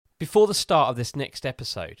Before the start of this next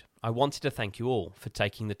episode, I wanted to thank you all for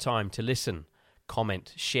taking the time to listen,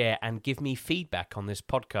 comment, share, and give me feedback on this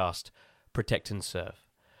podcast, Protect and Serve.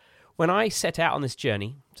 When I set out on this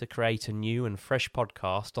journey to create a new and fresh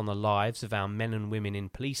podcast on the lives of our men and women in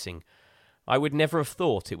policing, I would never have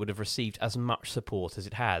thought it would have received as much support as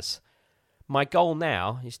it has. My goal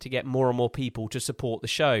now is to get more and more people to support the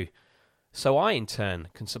show, so I in turn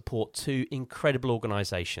can support two incredible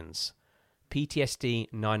organisations,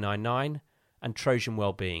 PTSD 999 and Trojan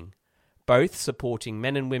Wellbeing, both supporting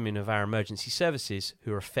men and women of our emergency services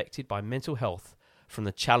who are affected by mental health from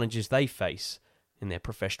the challenges they face in their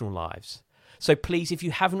professional lives. So please, if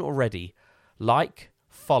you haven't already, like,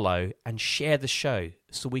 follow and share the show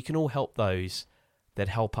so we can all help those that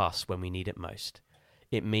help us when we need it most.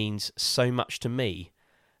 It means so much to me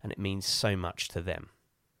and it means so much to them.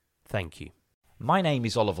 Thank you. My name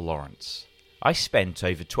is Oliver Lawrence. I spent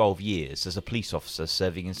over 12 years as a police officer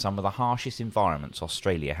serving in some of the harshest environments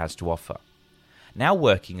Australia has to offer. Now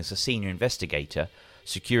working as a senior investigator,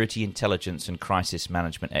 security intelligence and crisis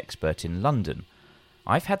management expert in London,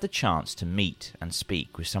 I've had the chance to meet and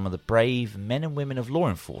speak with some of the brave men and women of law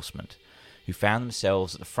enforcement who found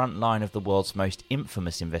themselves at the front line of the world's most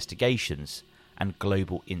infamous investigations and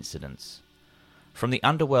global incidents. From the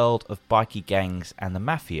underworld of bikie gangs and the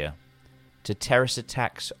mafia to terrorist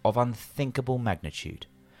attacks of unthinkable magnitude.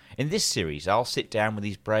 In this series, I'll sit down with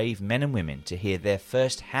these brave men and women to hear their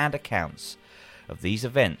first-hand accounts of these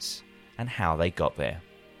events and how they got there.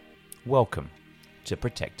 Welcome to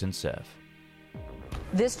Protect and Serve.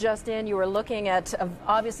 This just in, you are looking at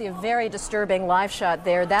obviously a very disturbing live shot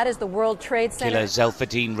there. That is the World Trade Center. Killer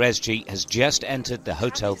Zelfadine Rezji has just entered the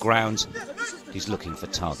hotel grounds. He's looking for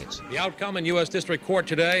targets. The outcome in U.S. District Court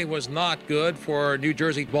today was not good for New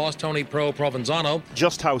Jersey boss Tony Provenzano.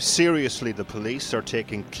 Just how seriously the police are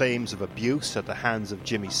taking claims of abuse at the hands of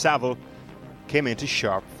Jimmy Savile came into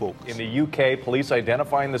sharp focus. In the UK, police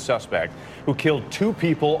identifying the suspect who killed two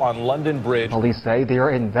people on London Bridge. Police say they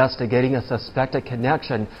are investigating a suspected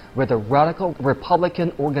connection with a radical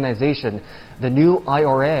Republican organization, the New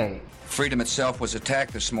IRA. Freedom itself was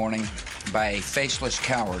attacked this morning by a faceless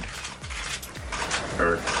coward.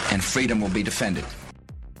 And freedom will be defended.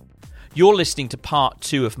 You're listening to part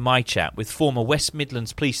 2 of my chat with former West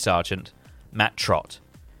Midlands Police Sergeant Matt Trott.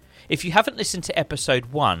 If you haven't listened to episode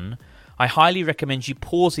 1, I highly recommend you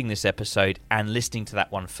pausing this episode and listening to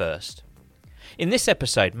that one first. In this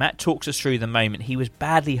episode, Matt talks us through the moment he was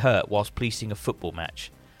badly hurt whilst policing a football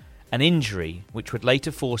match, an injury which would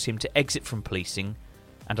later force him to exit from policing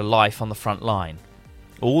and a life on the front line.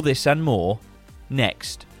 All this and more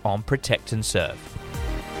next on Protect and Serve.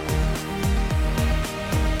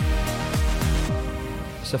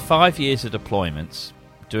 So 5 years of deployments,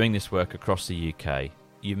 doing this work across the UK.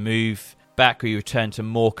 You move back, or you return to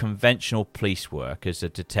more conventional police work as a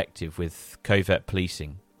detective with covert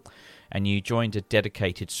policing, and you joined a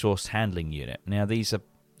dedicated source handling unit. Now these are,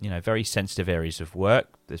 very sensitive areas of work.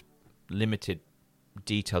 There's limited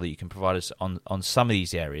detail that you can provide us on some of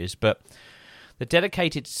these areas, but the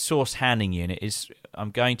dedicated source handling unit is,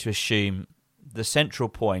 I'm going to assume, the central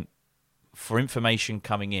point for information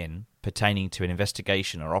coming in pertaining to an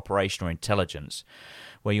investigation or operation or intelligence,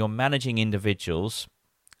 where you're managing individuals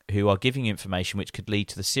who are giving you information which could lead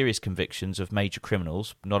to the serious convictions of major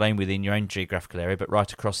criminals, not only within your own geographical area, but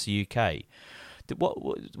right across the UK.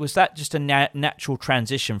 Was that just a natural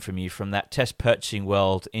transition from you from that test purchasing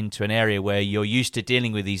world into an area where you're used to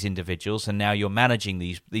dealing with these individuals and now you're managing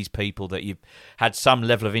these people that you've had some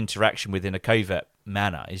level of interaction with in a covert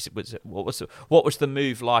manner? What was the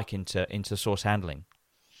move like into source handling?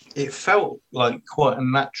 It felt like quite a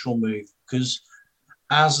natural move because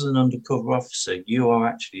as an undercover officer, you are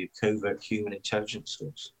actually a covert human intelligence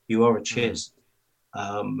source. You are a CHIS.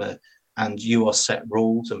 And you are set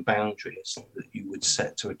rules and boundaries that you would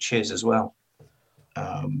set to a CHIS as well.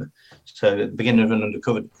 So at the beginning of an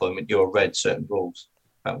undercover deployment, you're read certain rules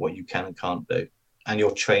about what you can and can't do. And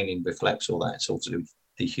your training reflects all that. It's all to do with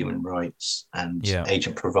the human rights and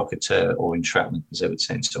agent provocateur or entrapment, as they would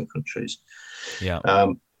say in some countries.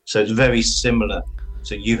 So it's very similar.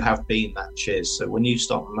 So you have been that CHIS. So when you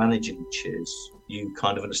start managing CHIS, you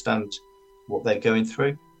kind of understand what they're going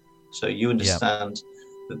through. So you understand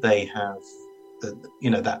that they have,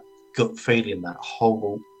 that gut feeling, that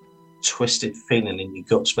whole twisted feeling in your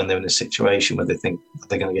guts when they're in a situation where they think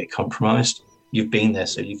they're going to get compromised. You've been there,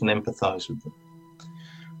 so you can empathise with them.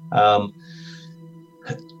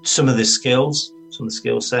 Some of the skill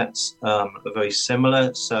sets are very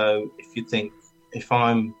similar. So if you think, if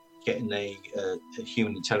I'm getting a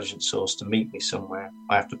human intelligence source to meet me somewhere,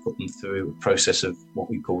 I have to put them through a process of what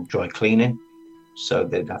we call dry cleaning. So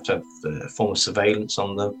they'd have to have a form of surveillance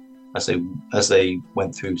on them as they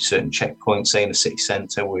went through certain checkpoints, say in a city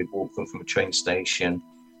centre, where we'd walk them from a train station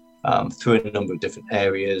through a number of different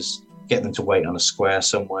areas, get them to wait on a square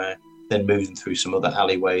somewhere, then move them through some other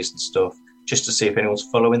alleyways and stuff, just to see if anyone's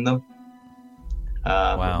following them.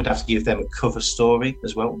 Wow. We'd have to give them a cover story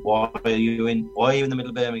as well. Why are you in the middle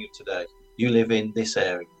of Birmingham today? You live in this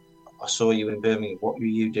area. I saw you in Birmingham. What were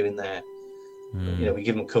you doing there? We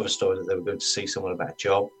give them a cover story that they were going to see someone about a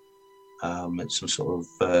job, some sort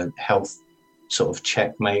of health sort of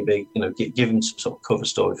check, maybe. Give them some sort of cover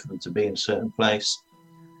story for them to be in a certain place.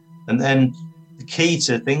 And then the key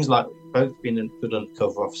to things like both being a good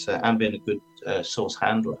undercover officer and being a good source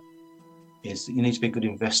handler is that you need to be a good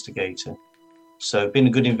investigator. So being a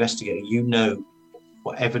good investigator, you know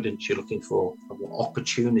what evidence you're looking for and what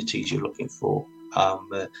opportunities you're looking for.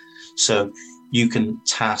 So you can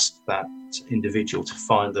task that individual to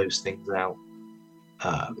find those things out.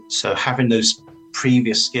 So having those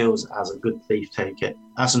previous skills as a good thief taker,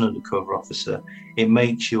 as an undercover officer, it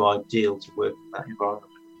makes you ideal to work in that environment.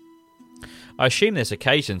 I assume there's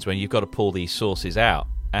occasions when you've got to pull these sources out,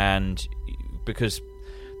 and because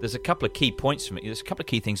there's a couple of key points for me. There's a couple of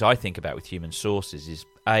key things I think about with human sources is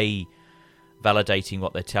A, validating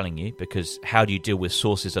what they're telling you, because how do you deal with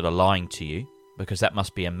sources that are lying to you? Because that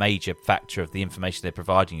must be a major factor of the information they're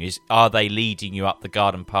providing you. Are they leading you up the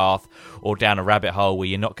garden path or down a rabbit hole where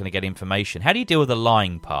you're not going to get information? How do you deal with the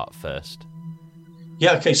lying part first?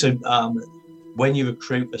 Yeah, okay, so when you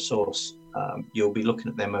recruit a source, you'll be looking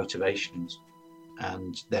at their motivations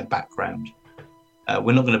and their background.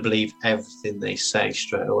 We're not going to believe everything they say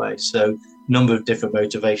straight away. So a number of different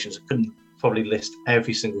motivations. I couldn't probably list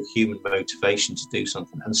every single human motivation to do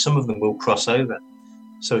something, and some of them will cross over.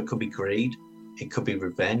 So it could be greed, it could be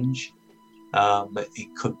revenge,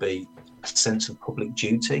 it could be a sense of public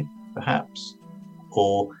duty, perhaps,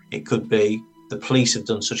 or it could be the police have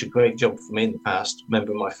done such a great job for me in the past. A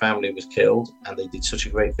member of my family was killed and they did such a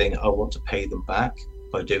great thing. I want to pay them back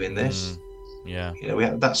by doing this. Yeah. We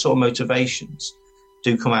have that sort of motivations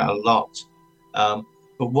do come out a lot.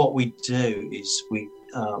 But what we do is we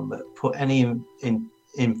put any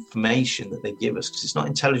information that they give us, because it's not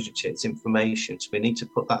intelligence yet, it's information. So we need to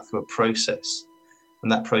put that through a process.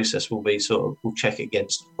 And that process will be we'll check it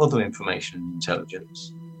against other information and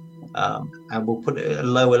intelligence. And we'll put it at a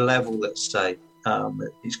lower level, let's say.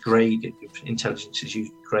 It's graded, intelligence is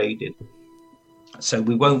usually graded. So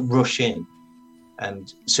we won't rush in.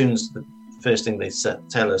 And as soon as the first thing they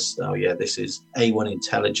tell us, oh yeah, this is A1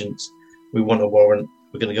 intelligence, we want a warrant,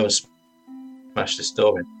 we're going to go and smash this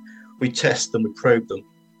door in. We test them, we probe them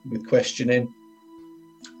with questioning,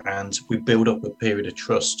 and we build up a period of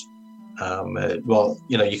trust.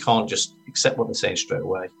 You can't just accept what they're saying straight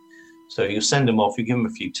away. So you'll send them off, you give them a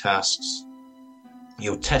few tasks,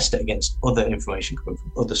 you'll test it against other information coming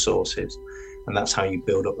from other sources, and that's how you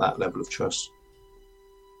build up that level of trust.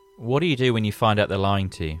 What do you do when you find out they're lying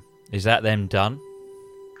to you? Is that them done?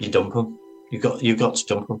 You dump them. You've got to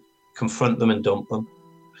dump them. Confront them and dump them.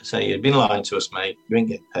 Say, you've been lying to us, mate. You ain't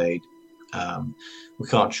getting paid. We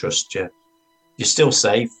can't trust you. You're still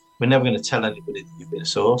safe. We're never going to tell anybody that you've been a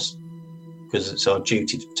source, because it's our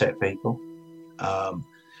duty to protect people. And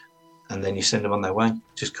then you send them on their way.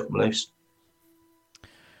 Just cut them loose.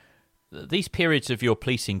 These periods of your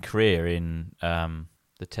policing career in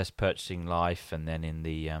the test purchasing life and then in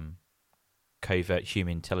the covert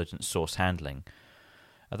human intelligence source handling,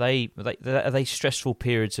 are they stressful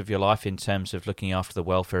periods of your life in terms of looking after the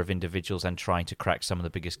welfare of individuals and trying to crack some of the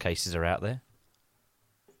biggest cases that are out there?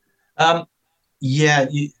 The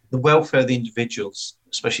welfare of the individuals,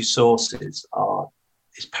 especially sources,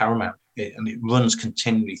 is paramount, and it runs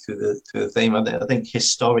continually through the theme. I think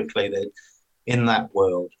historically, that in that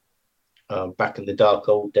world, back in the dark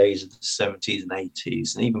old days of the 70s and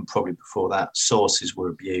 80s, and even probably before that, sources were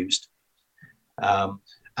abused,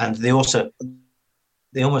 and they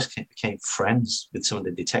almost became friends with some of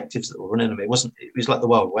the detectives that were running them. It was like the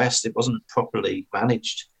Wild West. It wasn't properly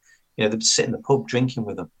managed. They'd sit in the pub drinking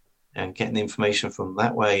with them and getting the information from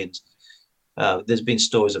that way. And there's been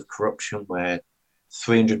stories of corruption where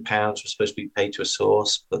 £300 was supposed to be paid to a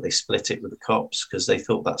source, but they split it with the cops because they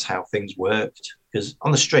thought that's how things worked. Because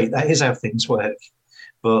on the street, that is how things work.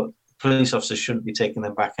 But police officers shouldn't be taking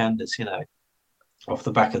them backhanders, off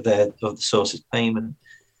the back of the source's payment.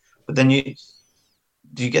 But then you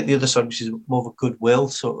get the other side, which is more of a goodwill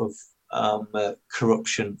sort of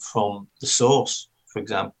corruption from the source. For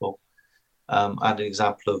example, I had an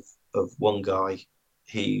example of one guy.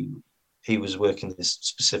 He was working in this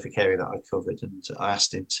specific area that I covered, and I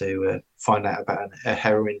asked him to find out about a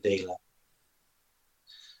heroin dealer.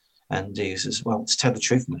 And he says, well, to tell the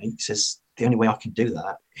truth, mate, he says, the only way I can do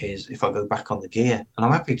that is if I go back on the gear. And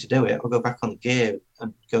I'm happy to do it. I'll go back on the gear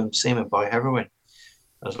and go and see him and buy heroin.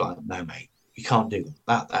 I was like, no, mate, you can't do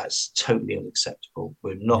that. That's totally unacceptable.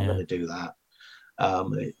 We're not going to do that.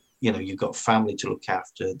 You've got family to look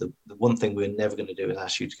after. The one thing we're never going to do is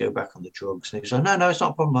ask you to go back on the drugs. And he was like, no, it's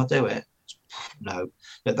not a problem. I'll do it. No.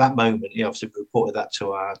 At that moment, he obviously reported that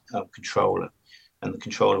to our controller. And the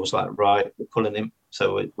controller was like, right, we're pulling him.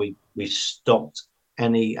 So we stopped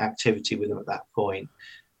any activity with him at that point.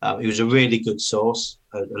 He was a really good source,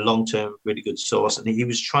 a long-term, really good source. And he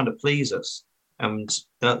was trying to please us. And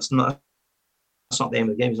that's not the aim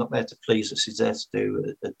of the game. He's not there to please us. He's there to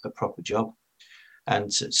do a proper job.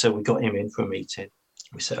 And so we got him in for a meeting.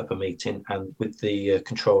 We set up a meeting and with the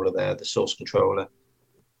controller there, the source controller.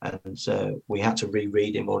 And we had to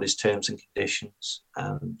reread him all his terms and conditions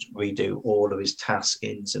and redo all of his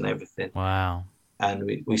taskings and everything. Wow.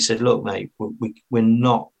 And we said, look, mate, we're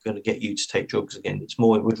not going to get you to take drugs again. It's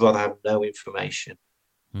more, we'd rather have no information.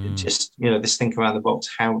 Just, this think around the box,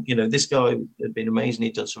 how, this guy had been amazing.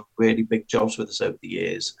 He'd done some really big jobs with us over the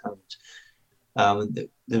years. And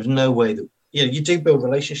there's no way that, you do build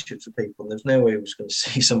relationships with people. And there's no way we was going to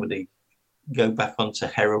see somebody go back onto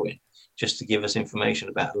heroin just to give us information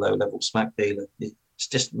about a low-level smack dealer. It's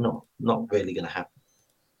just not really going to happen.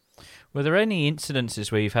 Were there any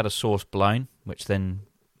incidences where you've had a source blown, which then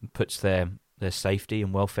puts their safety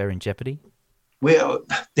and welfare in jeopardy? The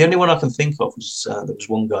only one I can think of was there was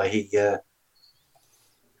one guy.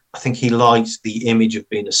 I think he liked the image of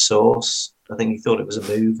being a source. I think he thought it was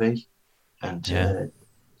a movie, and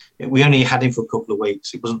we only had him for a couple of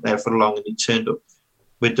weeks. He wasn't there for long, and he turned up.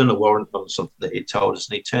 We'd done a warrant on something that he'd told us,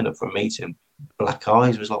 and he turned up for a meeting. Black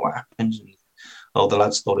eyes, was like, what happened? And the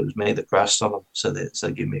lads thought it was me that crashed on them, so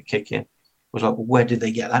they gave me a kick in. I was like, well, where did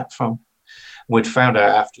they get that from? We'd found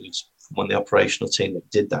out afterwards from one of the operational team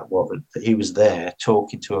that did that warrant that he was there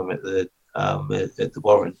talking to him at the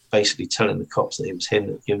warrant, basically telling the cops that it was him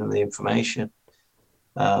that gave them the information.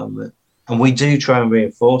 And we do try and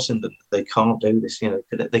reinforce them that they can't do this.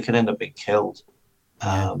 They could end up being killed.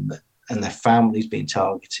 And their families being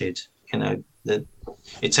targeted. It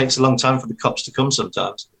takes a long time for the cops to come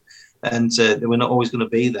sometimes, and we're not always going to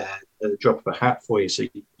be there at the drop of a hat for you. So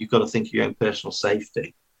you've got to think of your own personal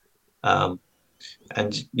safety. As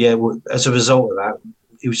a result of that,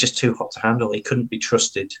 he was just too hot to handle. He couldn't be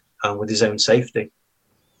trusted with his own safety.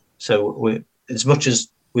 So as much as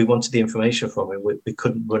we wanted the information from him, we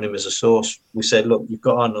couldn't run him as a source. We said, look, you've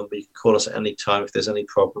got our number. You can call us at any time if there's any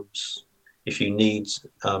problems. If you need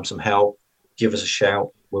some help, give us a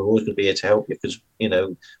shout. We're always going to be here to help you because,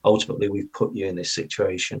 ultimately we've put you in this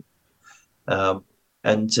situation.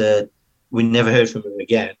 We never heard from him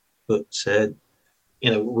again. But,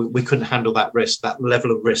 we couldn't handle that risk, that level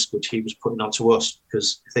of risk which he was putting onto us,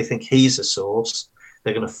 because if they think he's a source,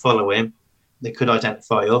 they're going to follow him. They could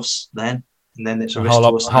identify us then, and then it's a risk to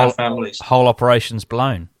us and our families. Whole operation's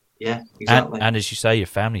blown. Yeah, exactly. And as you say, your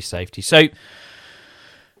family safety. So,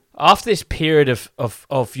 after this period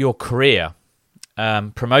of your career,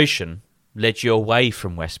 promotion led you away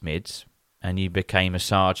from West Mids, and you became a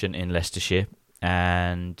sergeant in Leicestershire.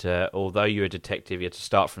 And although you were a detective, you had to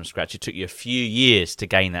start from scratch. It took you a few years to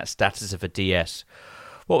gain that status of a DS.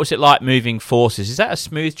 What was it like moving forces? Is that a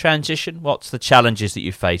smooth transition? What's the challenges that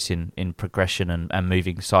you face in progression and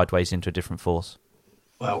moving sideways into a different force?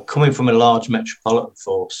 Well, coming from a large metropolitan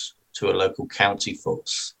force to a local county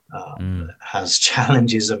force has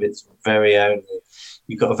challenges of its very own.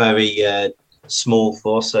 You've got a very small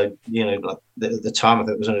force, so like the time I think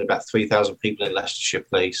there was only about 3,000 people in Leicestershire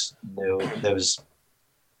Police. There was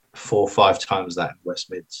 4 or 5 times that in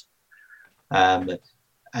West Mids, and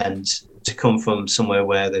to come from somewhere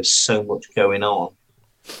where there's so much going on,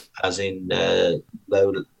 as in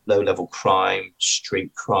low level crime,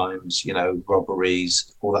 street crimes,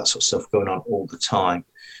 robberies, all that sort of stuff going on all the time,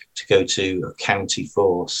 to go to a county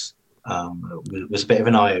force was a bit of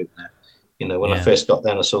an eye opener. When I first got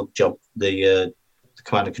there, I saw the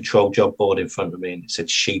command and control job board in front of me, and it said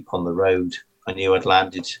 "sheep on the road." I knew I'd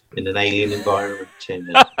landed in an alien environment.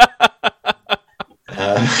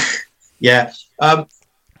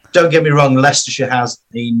 Don't get me wrong, Leicestershire has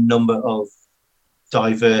a number of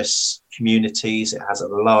diverse communities. It has a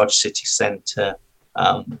large city centre,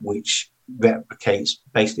 which replicates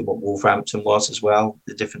basically what Wolverhampton was as well.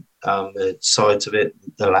 The different sides of it,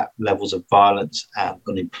 the levels of violence and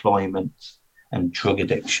unemployment and drug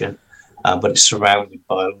addiction, but it's surrounded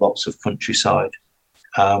by lots of countryside.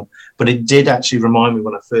 But it did actually remind me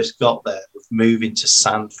when I first got there of moving to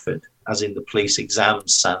Sandford, as in the police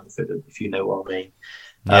exams Sandford, if you know what I mean.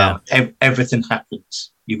 Everything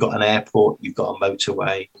happens, You've got an airport, you've got a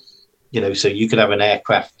motorway, so you could have an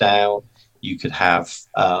aircraft down, you could have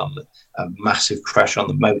a massive crash on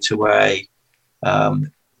the motorway.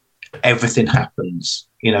 Everything happens.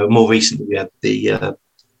 More recently we had the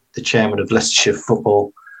chairman of Leicestershire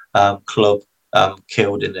Football Club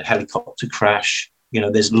killed in a helicopter crash.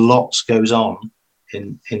 There's lots goes on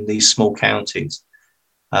in these small counties,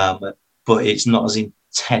 but it's not as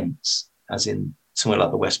intense as in somewhere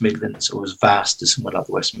like the West Midlands, or as vast as somewhere like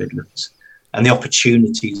the West Midlands. And the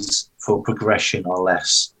opportunities for progression are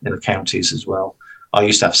less in the counties as well. I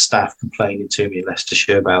used to have staff complaining to me in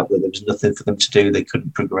Leicestershire about that there was nothing for them to do, they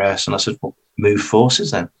couldn't progress. And I said, well, move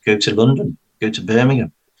forces then, go to London, go to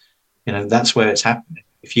Birmingham. That's where it's happening.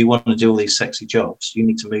 If you want to do all these sexy jobs, you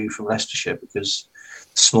need to move from Leicestershire, because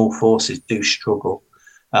small forces do struggle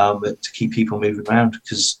to keep people moving around,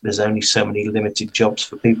 because there's only so many limited jobs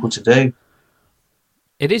for people to do.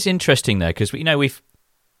 It is interesting, though, because we've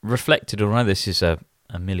reflected, although this is a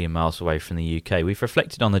million miles away from the UK, we've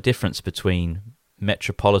reflected on the difference between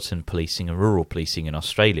metropolitan policing and rural policing in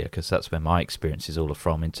Australia, because that's where my experiences all are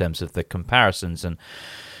from in terms of the comparisons. And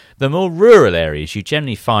the more rural areas, you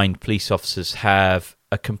generally find police officers have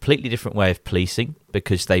a completely different way of policing,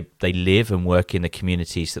 because they live and work in the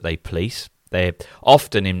communities that they police. They're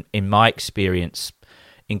often, in my experience,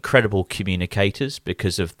 incredible communicators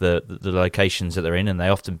because of the locations that they're in, and they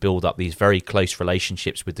often build up these very close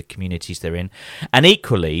relationships with the communities they're in. And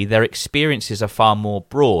equally, their experiences are far more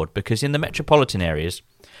broad, because in the metropolitan areas,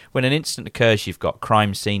 when an incident occurs, you've got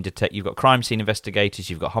crime scene investigators,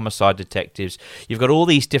 you've got homicide detectives, you've got all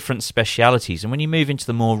these different specialities. And when you move into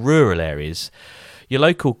the more rural areas, your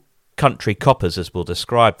local country coppers, as we'll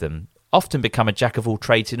describe them, often become a jack of all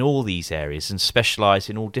trades in all these areas and specialise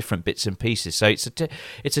in all different bits and pieces. So it's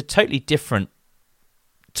a totally different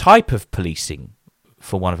type of policing,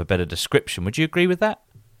 for want of a better description. Would you agree with that?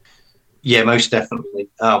 Yeah, most definitely.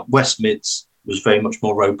 West Mids was very much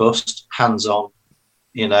more robust, hands-on,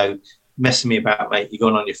 messing me about, mate, you're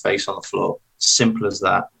going on your face on the floor. Simple as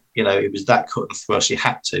that. It was that cut and thrust. You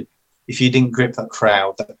had to. If you didn't grip that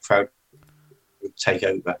crowd would take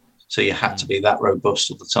over. So you had to be that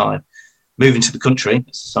robust all the time. Moving to the country,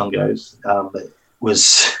 as the song goes,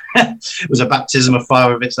 was a baptism of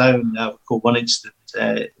fire of its own. Called one incident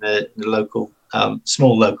in a local,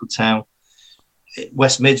 small local town.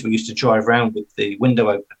 West Mids, we used to drive around with the window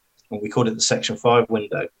open, and we called it the Section 5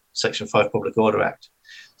 window, Section 5 Public Order Act.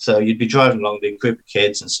 So you'd be driving along with a group of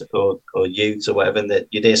kids or youths or whatever, and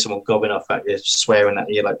you'd hear someone gobbing off at you, swearing at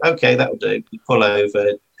you. You're like, okay, that'll do. You pull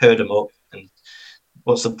over, herd them up, and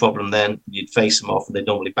what's the problem then? You'd face them off, and they'd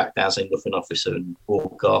normally back down, say nothing, officer, and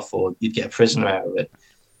walk off, or you'd get a prisoner out of it.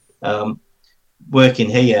 Working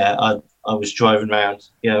here, I was driving around,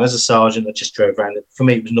 as a sergeant, I just drove around. For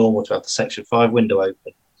me, it was normal to have the Section 5 window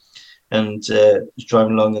open, and was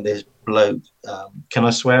driving along, and this bloke, can I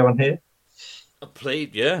swear on here? Please,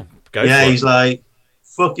 yeah. Go yeah, for he's it. like,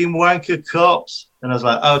 fucking wanker cops. And I was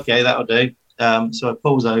like, okay, that'll do. So I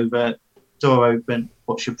pulls over, door open.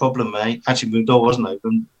 What's your problem, mate? Actually, my door wasn't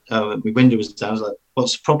open. My window was down. I was like,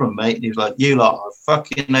 what's the problem, mate? And he was like, you lot, I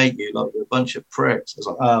fucking hate you lot. You're a bunch of pricks. I was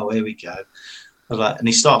like, oh, here we go. I was like, and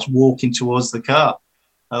he starts walking towards the car.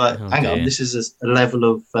 I'm like, hang on, this is a level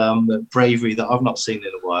of bravery that I've not seen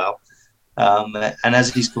in a while. And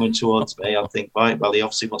as he's coming towards me, I think, right, well, he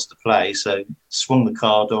obviously wants to play. So swung the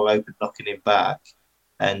car door open, knocking him back.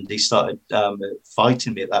 And he started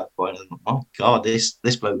fighting me at that point. And oh God, this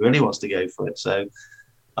bloke really wants to go for it. So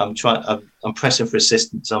I'm pressing for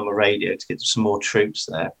assistance on my radio to get some more troops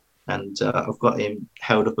there. And I've got him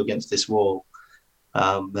held up against this wall.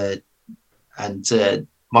 And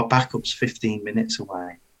my backup's 15 minutes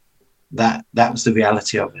away. That was the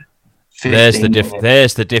reality of it. There's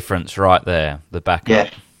the difference right there, the backup. Yeah.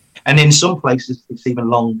 And in some places, it's even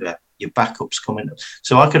longer. Your backup's coming.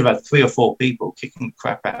 So I could have had 3 or 4 people kicking the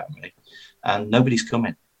crap out of me, and nobody's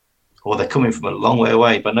coming. Or they're coming from a long way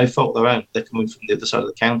away, by no fault of their own. They're coming from the other side of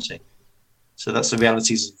the county. So that's the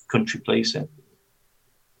realities of country policing.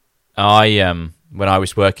 When I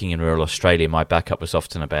was working in rural Australia, my backup was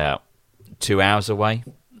often about 2 hours away.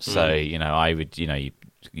 So, I would,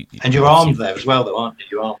 and you're armed there as well, though, aren't you?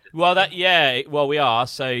 You're armed. Well, we are.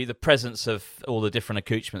 So the presence of all the different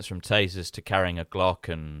accoutrements, from tasers to carrying a Glock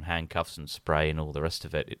and handcuffs and spray and all the rest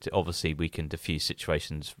of it, obviously we can diffuse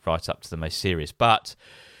situations right up to the most serious. But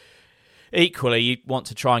equally, you want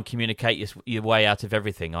to try and communicate your way out of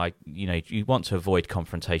everything. You want to avoid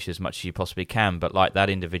confrontation as much as you possibly can. But like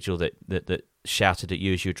that individual that shouted at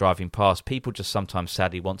you as you were driving past, people just sometimes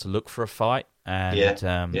sadly want to look for a fight. And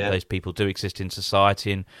those people do exist in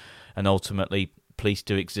society, and ultimately police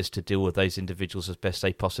do exist to deal with those individuals as best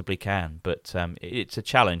they possibly can. But it's a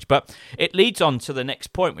challenge. But it leads on to the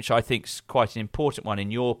next point, which I think is quite an important one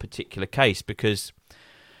in your particular case, because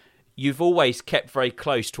you've always kept very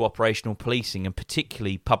close to operational policing and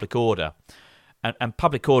particularly public order. And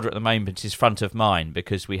public order at the moment is front of mind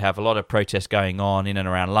because we have a lot of protests going on in and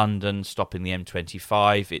around London, stopping the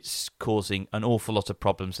M25. It's causing an awful lot of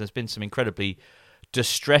problems. There's been some incredibly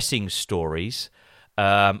distressing stories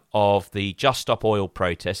of the Just Stop Oil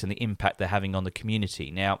protests and the impact they're having on the community.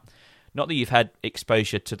 Now, not that you've had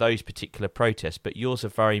exposure to those particular protests, but yours are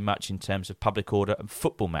very much in terms of public order and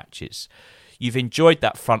football matches. You've enjoyed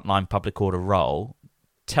that frontline public order role.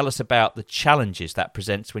 Tell us about the challenges that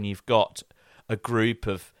presents when you've got a group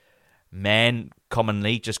of men,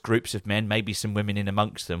 commonly just groups of men, maybe some women in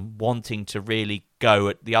amongst them, wanting to really go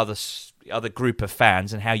at the other group of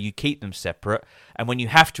fans and how you keep them separate. And when you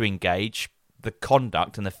have to engage, the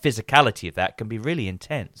conduct and the physicality of that can be really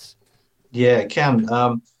intense. Yeah, it can.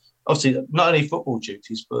 Obviously, not only football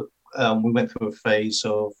duties, but we went through a phase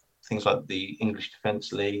of things like the English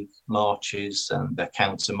Defence League marches and their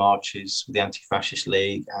counter marches, the Anti-Fascist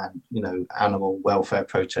League, and animal welfare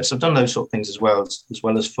protests. I've done those sort of things as well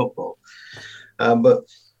as football. But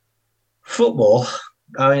football,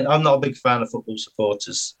 I mean, I'm not a big fan of football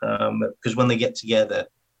supporters because when they get together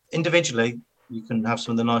individually, you can have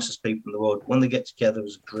some of the nicest people in the world. When they get together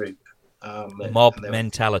as a group, mob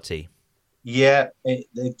mentality. Yeah, they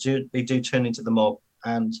do turn into the mob,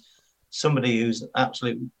 and somebody who's an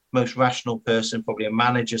absolute most rational person, probably a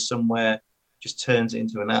manager somewhere, just turns it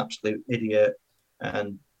into an absolute idiot,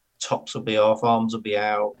 and tops will be off, arms will be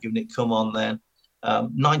out, giving it come on then.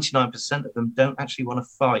 99% of them don't actually want to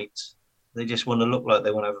fight. They just want to look like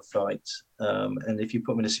they want to have a fight. And if you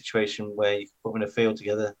put them in a situation where you put them in a field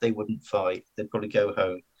together, they wouldn't fight. They'd probably go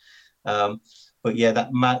home. But yeah,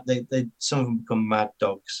 some of them become mad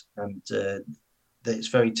dogs, and it's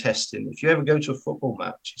very testing. If you ever go to a football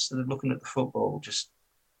match, instead of looking at the football, just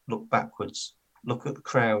look backwards, look at the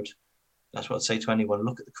crowd. That's what I'd say to anyone.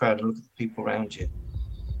 Look at the crowd and look at the people around you.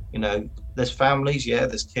 There's families,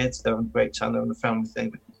 there's kids, they're having a great time, they're on a family thing,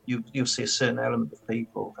 but you'll see a certain element of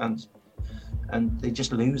people and they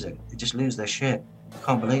just lose it. They just lose their shit. I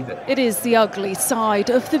can't believe it. It is the ugly side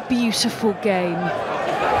of the beautiful game.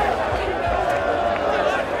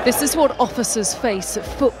 This is what officers face at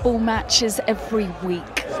football matches every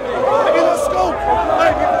week.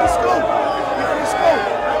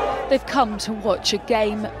 They've come to watch a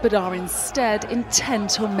game, but are instead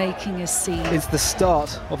intent on making a scene. It's the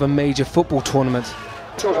start of a major football tournament.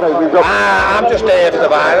 I'm just here for the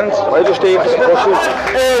violence. We're just here for the pushes.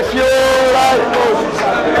 If you like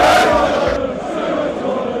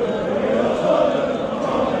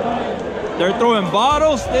They're throwing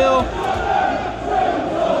bottles still.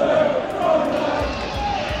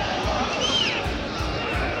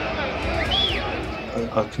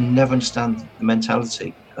 I can never understand the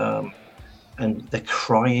mentality. And they're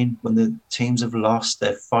crying when the teams have lost.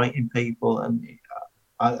 They're fighting people, and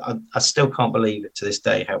I still can't believe it to this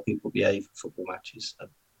day how people behave at football matches.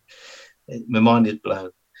 My mind is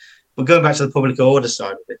blown. But going back to the public order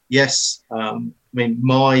side of it, yes,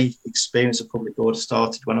 my experience of public order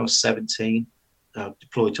started when I was 17,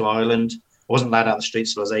 deployed to Ireland. I wasn't allowed out on the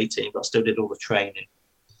streets until I was 18, but I still did all the training.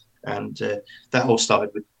 And that all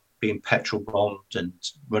started with being petrol bombed and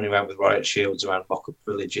running around with riot shields around mock-up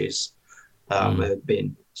villages,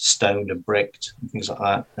 being stoned and bricked and things like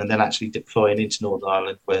that, and then actually deploying into Northern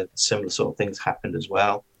Ireland where similar sort of things happened as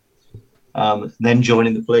well. Then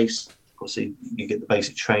joining the police, obviously you get the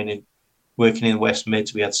basic training. Working in the West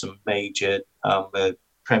Mids, we had some major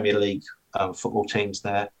Premier League football teams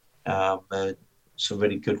there, some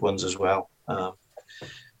really good ones as well,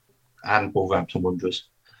 and Wolverhampton Wanderers.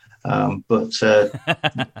 But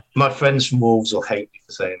my friends from Wolves will hate me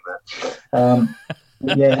for saying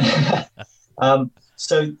that.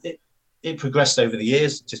 So it progressed over the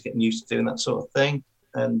years, just getting used to doing that sort of thing.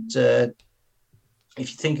 And if you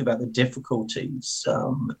think about the difficulties,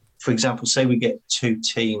 for example, say we get two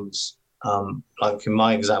teams, like in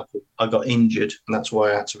my example, I got injured and that's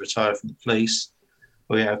why I had to retire from the police.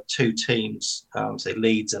 We have two teams, say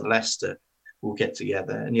Leeds and Leicester, will get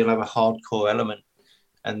together and you'll have a hardcore element.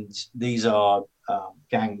 And these are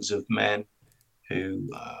gangs of men who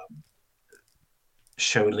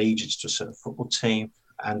show allegiance to a certain football team,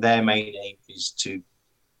 and their main aim is to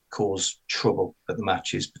cause trouble at the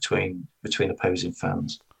matches between opposing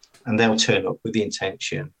fans. And they'll turn up with the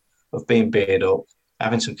intention of being beard up,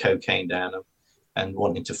 having some cocaine down them, and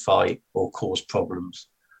wanting to fight or cause problems.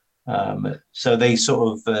 So they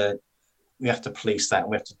sort of we have to police that.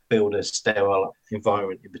 We have to build a sterile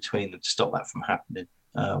environment in between them to stop that from happening.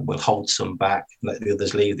 We'll hold some back, let the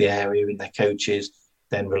others leave the area in their coaches,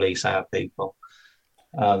 then release our people,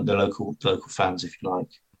 the local fans, if you like.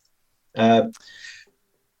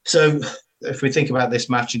 So if we think about this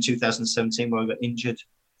match in 2017 where I got injured.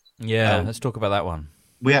 Yeah, let's talk about that one.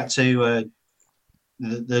 We had to,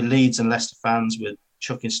 the Leeds and Leicester fans were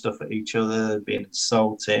chucking stuff at each other, being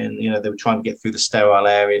insulting. They were trying to get through the sterile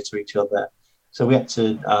area to each other. So we had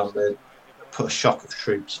to put a shock of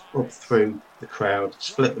troops up through the crowd,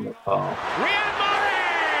 split them apart. Riyad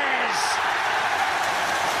Mahrez!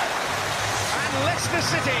 And Leicester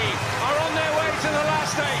City are on their way to the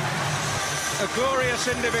last eight. A glorious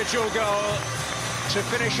individual goal to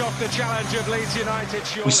finish off the challenge of Leeds United.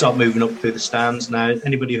 Surely. We start moving up through the stands now.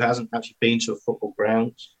 Anybody who hasn't actually been to a football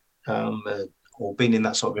ground or been in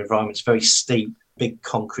that sort of environment, it's very steep, big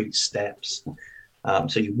concrete steps.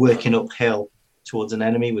 So you're working uphill towards an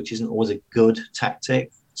enemy, which isn't always a good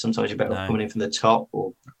tactic. Sometimes you're better off coming in from the top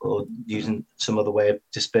or using some other way of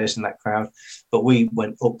dispersing that crowd. But we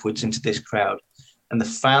went upwards into this crowd, and the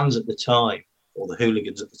fans at the time, or the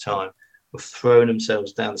hooligans at the time, were throwing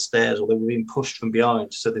themselves down the stairs, or they were being pushed from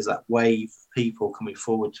behind. So there's that wave of people coming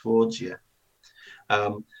forward towards you.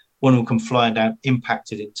 One of them come flying down,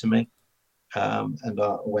 impacted into me, and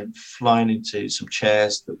I went flying into some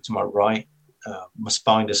chairs that were to my right. My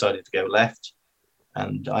spine decided to go left,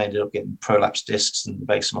 and I ended up getting prolapse discs in the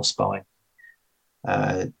base of my spine.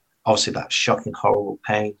 Obviously, that shocking, horrible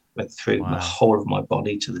pain went through the whole of my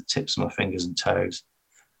body to the tips of my fingers and toes.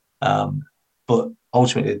 But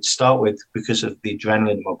ultimately, to start with, because of the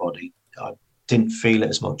adrenaline in my body, I didn't feel it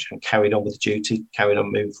as much and carried on with duty, carried on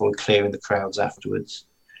moving forward, clearing the crowds afterwards.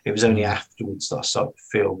 It was only afterwards that I started to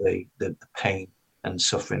feel the pain and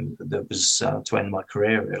suffering that was to end my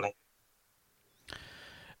career, really.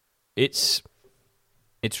 It's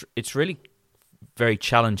really very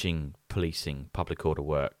challenging policing public order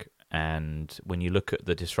work, and when you look at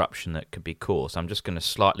the disruption that could be caused, I'm just going to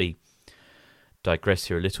slightly digress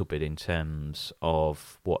here a little bit in terms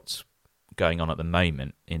of what's going on at the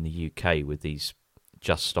moment in the UK with these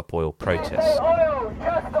Just Stop Oil protests. Just stop!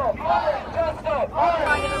 Just stop!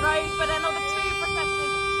 Side of the road, but another two protesters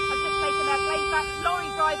have just taken their place back. Lorry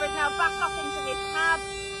driver is now backed up into his cab.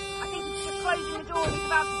 I think he's just closing the door and he's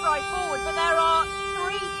about to drive forward, but there are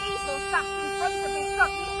three people sat in front of his truck.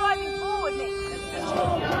 He's driving forward, Nick.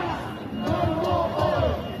 No more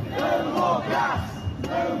oil! No more gas!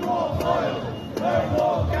 No more oil! No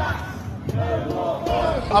more gas! No more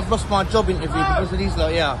oil! I've lost my job interview because of these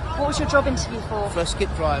lot, yeah. What was your job interview for? For a skip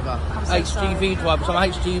driver. So HGV driver, so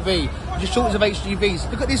I'm HGV. Just shortage of HGVs.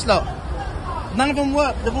 Look at this lot. None of them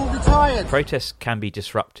work, they're all retired. Protests can be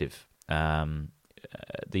disruptive.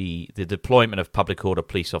 The deployment of public order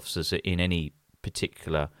police officers in any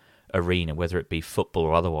particular arena, whether it be football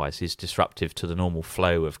or otherwise, is disruptive to the normal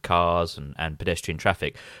flow of cars and pedestrian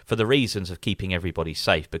traffic for the reasons of keeping everybody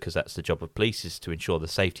safe, because that's the job of police, is to ensure the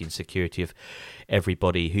safety and security of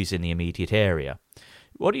everybody who's in the immediate area.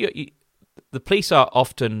 The police are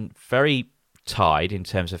often very tied in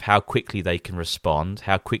terms of how quickly they can respond,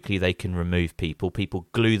 how quickly they can remove people. People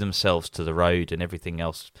glue themselves to the road and everything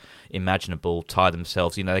else imaginable, tie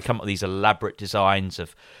themselves. They come up with these elaborate designs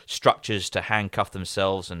of structures to handcuff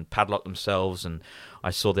themselves and padlock themselves. And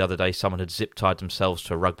I saw the other day someone had zip tied themselves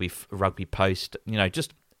to a rugby post.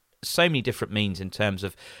 Just so many different means in terms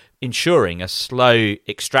of ensuring a slow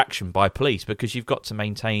extraction by police, because you've got to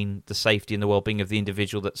maintain the safety and the well-being of the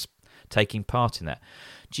individual that's taking part in that.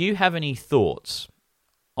 Do you have any thoughts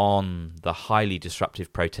on the highly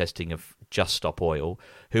disruptive protesting of Just Stop Oil,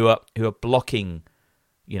 who are blocking,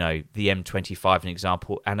 the M25, an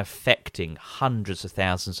example, and affecting hundreds of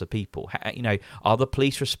thousands of people? Are the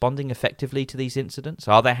police responding effectively to these incidents?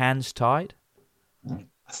 Are their hands tied?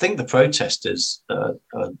 I think the protesters are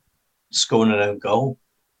scoring an own goal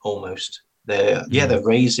almost. They're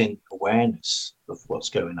raising awareness of what's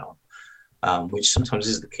going on, which sometimes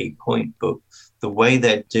is the key point, but the way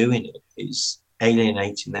they're doing it is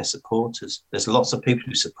alienating their supporters. There's lots of people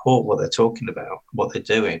who support what they're talking about, what they're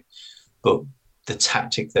doing, but the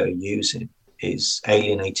tactic they're using is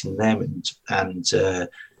alienating them. And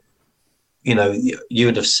you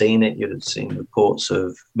would have seen it. You'd have seen reports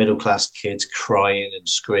of middle-class kids crying and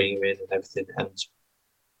screaming and everything. And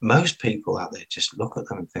most people out there just look at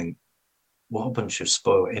them and think, what a bunch of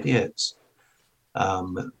spoiled idiots,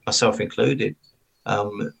 myself included.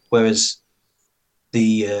 Whereas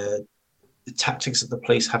the tactics that the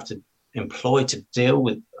police have to employ to deal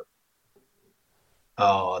with them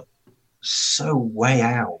are so way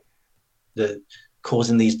out that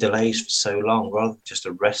causing these delays for so long rather than just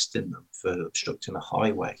arresting them for obstructing a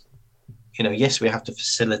highway. Yes, we have to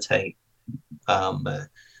facilitate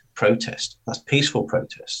protest. That's peaceful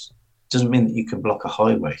protest. Doesn't mean that you can block a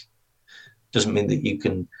highway. Doesn't mean that you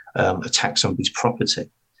can attack somebody's property.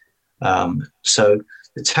 So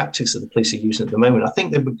the tactics that the police are using at the moment, I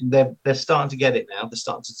think they're starting to get it now. They're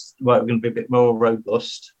starting to, we're going to be a bit more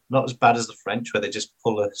robust. Not as bad as the French, where they just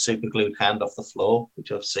pull a super glued hand off the floor,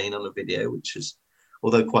 which I've seen on a video, which is,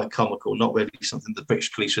 although quite comical, not really something the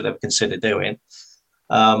British police would ever consider doing.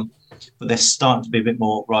 But they're starting to be a bit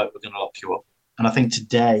more, right, we're going to lock you up. And I think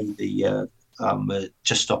today the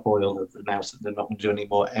Just Stop Oil have announced that they're not going to do any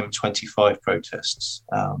more M25 protests.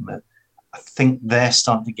 I think they're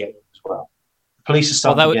starting to get it as well. The police are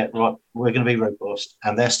starting to get, right, we're going to be robust,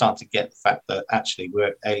 and they're starting to get the fact that actually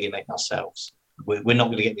we're alienating ourselves. We're not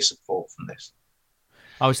going to get any support from this.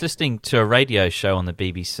 I was listening to a radio show on the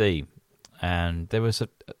BBC, and there was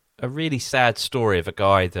a really sad story of a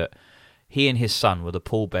guy that he and his son were the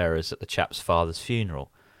pallbearers at the chap's father's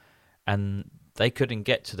funeral, and they couldn't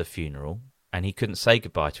get to the funeral, and he couldn't say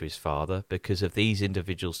goodbye to his father because of these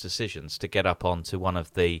individuals' decisions to get up onto one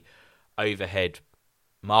of the overhead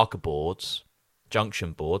marker boards,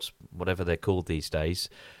 junction boards, whatever they're called these days,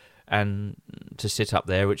 and to sit up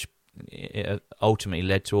there, which ultimately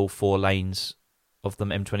led to all 4 lanes of the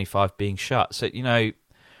M25 being shut. So,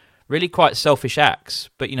 really quite selfish acts,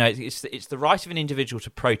 but it's the right of an individual to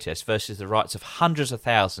protest versus the rights of hundreds of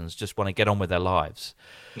thousands just want to get on with their lives.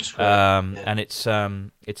 And it's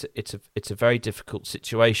a very difficult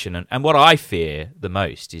situation. And what I fear the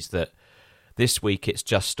most is that this week it's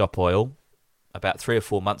Just Stop Oil. About 3 or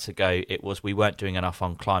 4 months ago, it was we weren't doing enough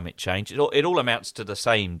on climate change. It all amounts to the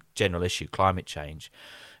same general issue, climate change.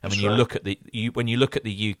 And when you look at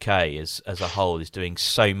the UK as a whole, is doing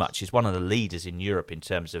so much. Is one of the leaders in Europe in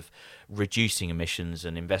terms of reducing emissions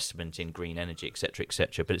and investment in green energy, etc.,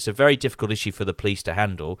 etc. But it's a very difficult issue for the police to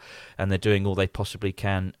handle, and they're doing all they possibly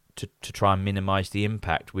can to try and minimise the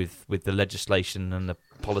impact with the legislation and the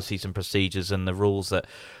policies and procedures and the rules that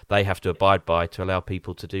they have to abide by to allow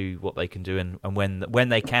people to do what they can do and when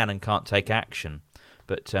they can and can't take action.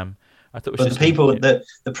 But I thought the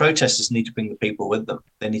protesters need to bring the people with them.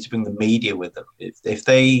 They need to bring the media with them. If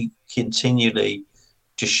they continually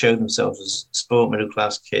just show themselves as sport middle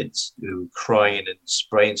class kids who are crying and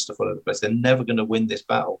spraying stuff all over the place, they're never going to win this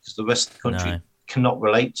battle because the rest of the country cannot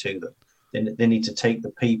relate to them. They need to take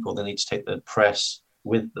the people. They need to take the press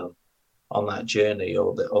with them on that journey,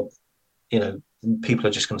 or people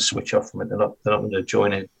are just going to switch off from it. They're not going to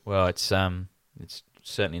join in. Well, it's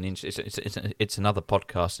certainly it's another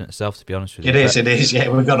podcast in itself, to be honest with you. It is. Yeah,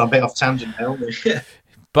 we've got a bit off tangent now.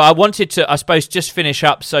 But I wanted to, I suppose, just finish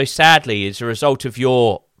up. So sadly, as a result of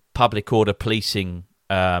your public order policing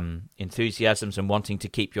enthusiasms and wanting to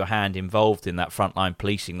keep your hand involved in that frontline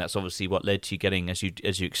policing, that's obviously what led to you getting, as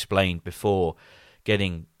you explained before,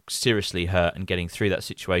 getting seriously hurt and getting through that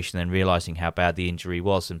situation, then realising how bad the injury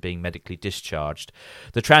was and being medically discharged.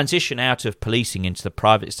 The transition out of policing into the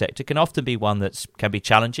private sector can often be one that can be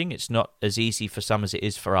challenging. It's not as easy for some as it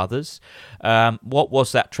is for others. What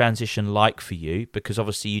was that transition like for you? Because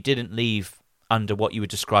obviously you didn't leave under what you would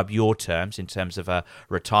describe your terms in terms of a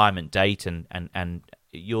retirement date, and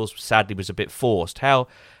yours sadly was a bit forced. How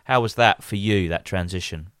was that for you, that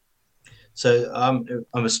transition? So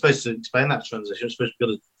I was supposed to explain that transition. I was supposed to be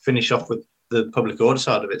able to finish off with the public order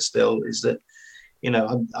side of it still, is that,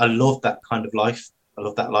 I love that kind of life. I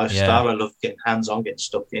love that lifestyle. Yeah. I love getting hands-on, getting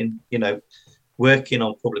stuck in. Working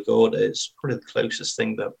on public order is probably the closest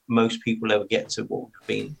thing that most people ever get to what would have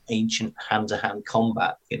been ancient hand-to-hand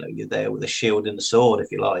combat. You're there with a shield and a sword,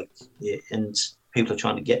 if you like, and people are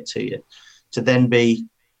trying to get to you. To then be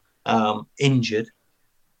injured,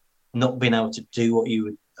 not being able to do what you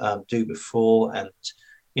would do before, and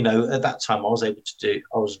at that time I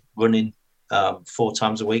was running 4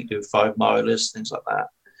 times a week, doing 5 milers, things like that,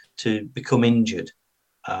 to become injured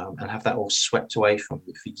and have that all swept away from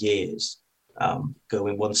me for years,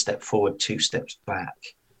 going 1 step forward, 2 steps back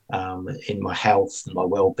in my health and my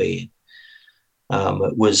well-being.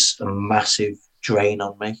 It was a massive drain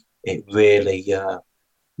on me. It really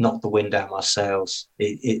knocked the wind out of my sails.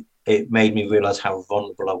 It made me realise how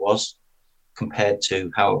vulnerable I was compared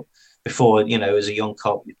to how before, as a young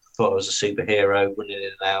cop, you thought I was a superhero, running in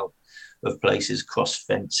and out of places, cross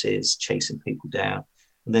fences, chasing people down.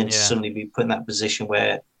 And then suddenly be put in that position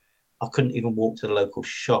where I couldn't even walk to the local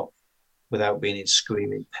shop without being in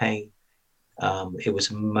screaming pain. It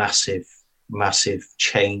was a massive, massive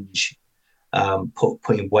change,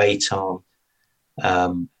 putting weight on,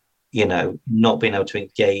 not being able to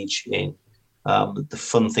engage in the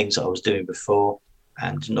fun things that I was doing before.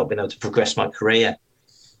 and not been able to progress my career.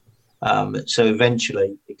 So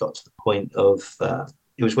eventually it got to the point of,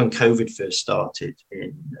 it was when COVID first started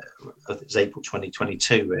in, I think it was April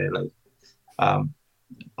 2022, really. I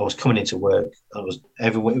was coming into work. We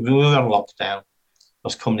were on lockdown. I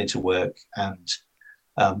was coming into work, and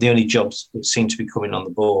the only jobs that seemed to be coming on the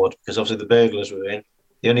board, because obviously the burglars were in,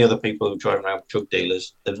 the only other people who were driving around were drug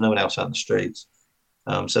dealers. There was no one else out in the streets.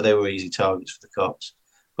 So they were easy targets for the cops.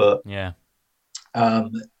 But yeah,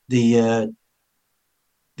 the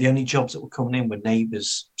only jobs that were coming in were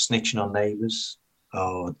neighbours snitching on neighbours,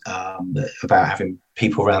 or about having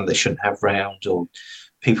people around they shouldn't have round, or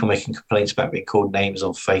people making complaints about being called names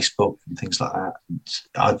on Facebook and things like that. And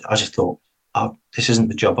I just thought, this isn't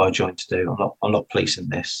the job I joined to do. I'm not policing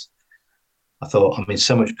this. I thought, I'm in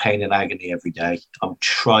so much pain and agony every day. I'm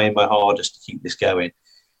trying my hardest to keep this going.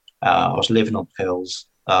 I was living on pills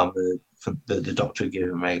the doctor had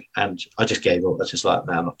given me, and I just gave up. I was just like,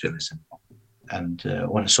 no, I'm not doing this anymore. And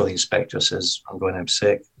when I saw the inspector, says, I'm going home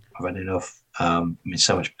sick. I've had enough. I'm in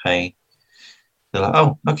so much pain. They're like,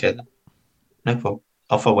 oh, okay, then. No problem.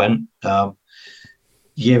 Off I went.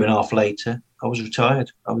 Year and a half later, I was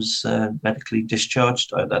retired. I was medically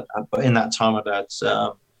discharged. But in that time,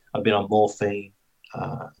 I'd been on morphine.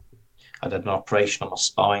 I'd had an operation on my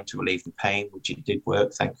spine to relieve the pain, which it did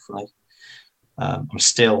work, thankfully. I'm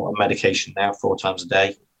still on medication now 4 times a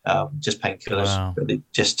day, just painkillers, really,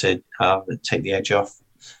 just to take the edge off.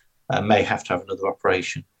 I may have to have another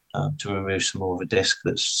operation to remove some more of a disc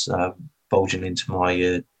that's bulging into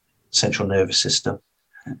my central nervous system.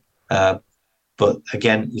 But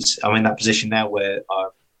again, I'm in that position now where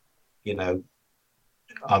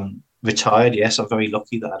I'm retired. Yes, I'm very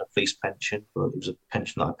lucky that I had a police pension, but it was a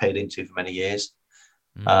pension that I paid into for many years.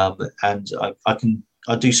 And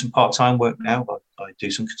I do some part-time work now. I do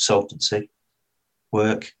some consultancy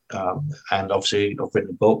work, and obviously I've written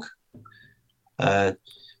a book. But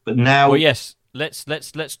now, well, yes, let's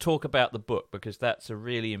talk about the book, because that's a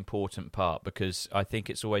really important part. Because I think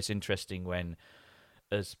it's always interesting when,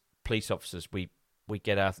 as police officers, we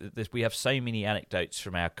get out. We have so many anecdotes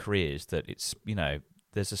from our careers that it's,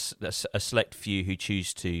 there's a select few who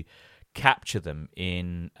choose to capture them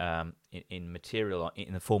in material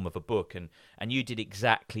in the form of a book, and you did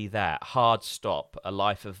exactly that. Hard Stop: A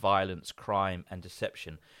Life of Violence, Crime and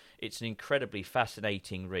Deception. It's an incredibly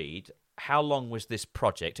fascinating read. How long was this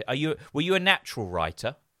project? Were you a natural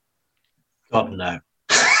writer? God, no.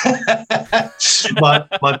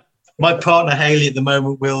 my partner Hayley at the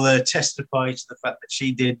moment will testify to the fact that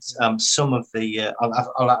she did some of the.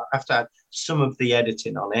 I'll have to add some of the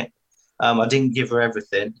editing on it. I didn't give her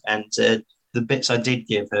everything, and the bits I did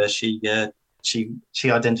give her, she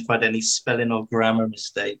identified any spelling or grammar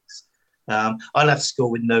mistakes. I left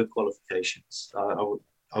school with no qualifications.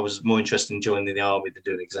 I was more interested in joining the army than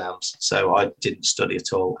doing exams, so I didn't study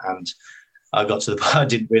at all. And I got to the point I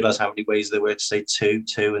didn't realise how many ways there were to say two,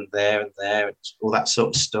 and there, and all that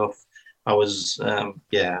sort of stuff. I was,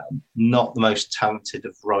 not the most talented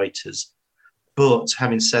of writers. But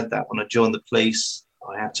having said that, when I joined the police,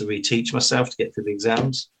 I had to reteach myself to get through the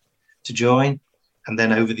exams to join. And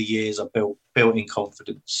then over the years, I built in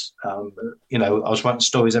confidence. I was writing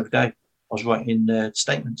stories every day. I was writing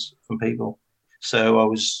statements from people. So I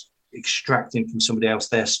was extracting from somebody else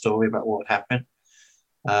their story about what had happened.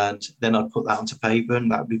 And then I'd put that onto paper,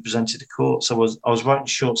 and that would be presented to court. So I was writing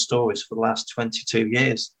short stories for the last 22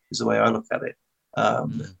 years, is the way I look at it.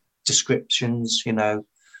 Descriptions,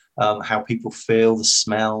 how people feel, the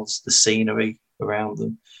smells, the scenery around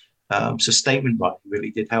them. So statement writing really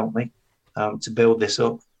did help me to build this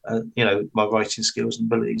up, my writing skills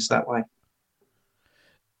and abilities that way.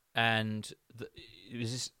 And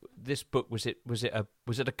this book, was it a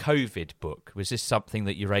COVID book? Was this something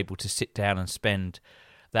that you're able to sit down and spend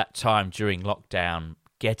that time during lockdown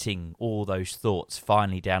getting all those thoughts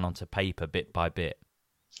finally down onto paper bit by bit?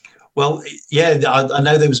 Well, yeah, I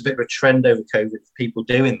know there was a bit of a trend over COVID of people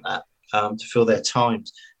doing that to fill their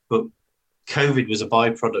times, but COVID was a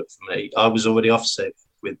byproduct for me. I was already off sick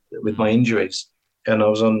with my injuries, and I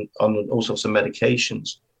was on all sorts of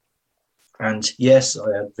medications. And yes,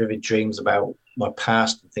 I had vivid dreams about my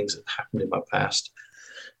past and things that happened in my past.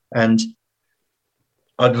 And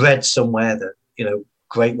I'd read somewhere that,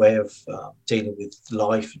 great way of dealing with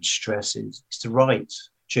life and stress is to write,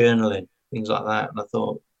 journaling, things like that. And I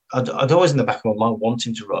thought, I'd always in the back of my mind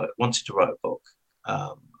wanted to write a book.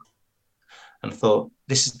 And I thought,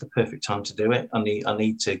 this is the perfect time to do it. I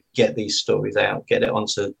need to get these stories out, get it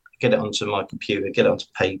onto my computer, get it onto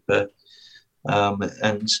paper,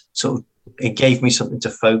 and sort of, it gave me something to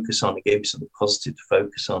focus on. It gave me something positive to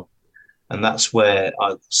focus on, and that's where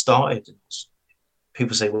I started.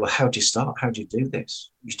 people say, well, how do you start? How do you do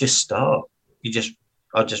this? You just start.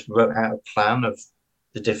 I just wrote out a plan of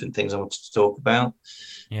the different things I wanted to talk about,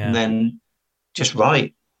 and then just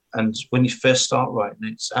write. And when you first start writing,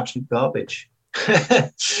 it's absolute garbage.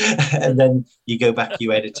 And then you go back,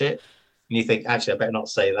 you edit it, and you think, actually, I better not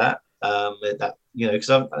say that. Because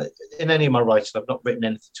in any of my writing, I've not written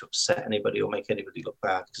anything to upset anybody or make anybody look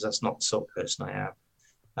bad, because that's not the sort of person I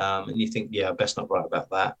am. And you think, I best not write about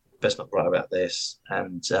that, best not write about this.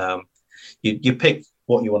 And you pick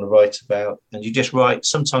what you want to write about, and you just write.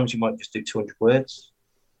 Sometimes you might just do 200 words.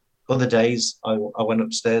 Other days, I went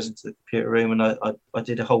upstairs into the computer room and I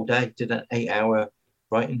did a whole day, did an 8-hour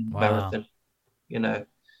writing marathon, and I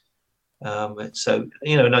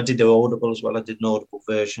did the Audible as well. I did an Audible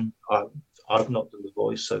version. I've not done the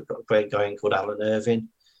voice, so I've got a great guy called Alan Irving.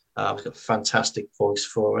 He's got a fantastic voice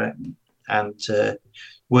for it, and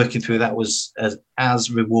working through that was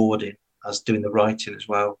as rewarding as doing the writing as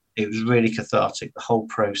well. It was really cathartic, the whole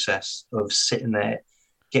process of sitting there,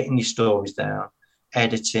 getting your stories down,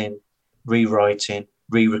 editing, rewriting,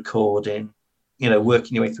 re-recording,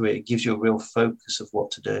 working your way through it. It gives you a real focus of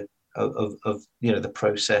what to do, of the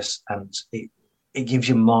process, and it gives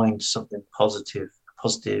your mind something positive, a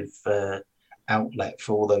positive outlet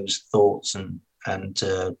for all those thoughts and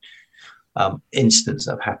incidents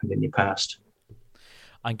that have happened in your past.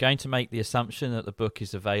 I'm going to make the assumption that the book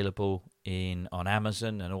is available on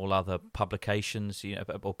Amazon and all other publications,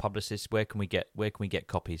 or publicists. Where can we get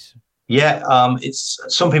copies? Yeah, it's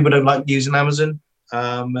some people don't like using Amazon,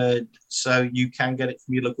 so you can get it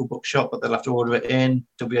from your local bookshop, but they'll have to order it in.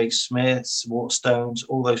 W.H. Smith's, Waterstones,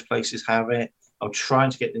 all those places have it. I'm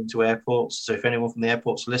trying to get it into airports, so if anyone from the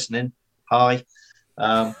airport's listening, hi.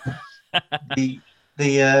 The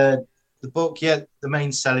book, the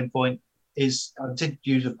main selling point is, I did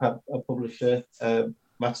use a publisher,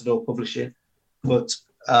 Matador Publishing, but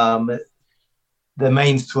the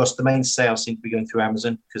main thrust, the main sales seem to be going through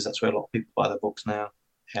Amazon, because that's where a lot of people buy their books now.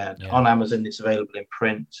 And on Amazon, it's available in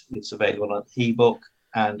print, it's available on ebook,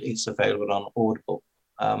 and it's available on Audible.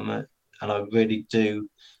 And I really do,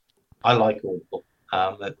 I like Audible,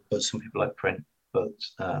 but some people like print, but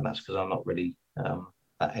that's because I'm not really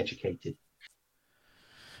that educated.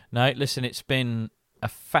 No, listen, it's been a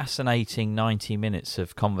fascinating 90 minutes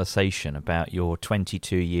of conversation about your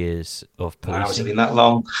 22 years of policing. Wow, has it been that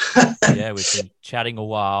long? Yeah, we've been chatting a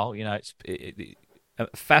while. It's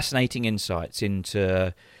fascinating insights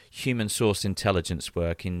into human source intelligence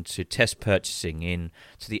work, into test purchasing,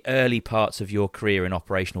 into the early parts of your career in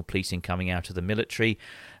operational policing, coming out of the military,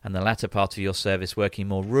 and the latter part of your service working in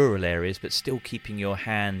more rural areas, but still keeping your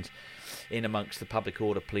hand in amongst the public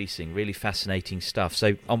order policing. Really fascinating stuff.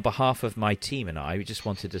 So on behalf of my team and I, we just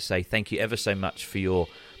wanted to say thank you ever so much for your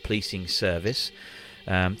policing service.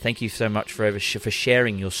 Thank you so much for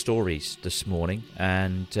sharing your stories this morning,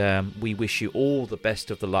 and we wish you all the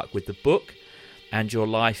best of the luck with the book and your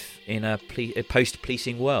life in a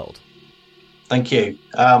post-policing world. Thank you.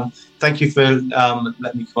 Thank you for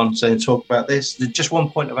letting me come on and talk about this. There's just one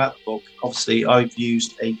point about the book. Obviously, I've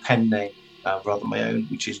used a pen name rather than my own,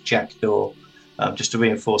 which is Jack Door, just to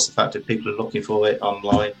reinforce the fact that people are looking for it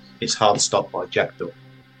online. It's Hard Stop by Jack Door.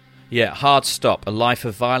 Yeah, Hard Stop, A Life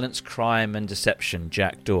of Violence, Crime and Deception,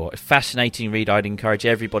 Jack Door. A fascinating read. I'd encourage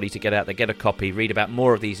everybody to get out there, get a copy, read about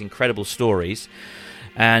more of these incredible stories.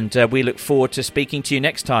 And we look forward to speaking to you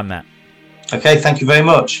next time, Matt. Okay, thank you very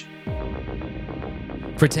much.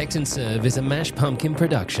 Protect and Serve is a Mash Pumpkin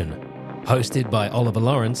production, hosted by Oliver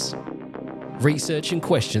Lawrence. Research and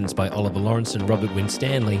questions by Oliver Lawrence and Robert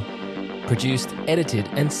Winstanley. Produced, edited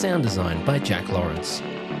and sound designed by Jack Lawrence.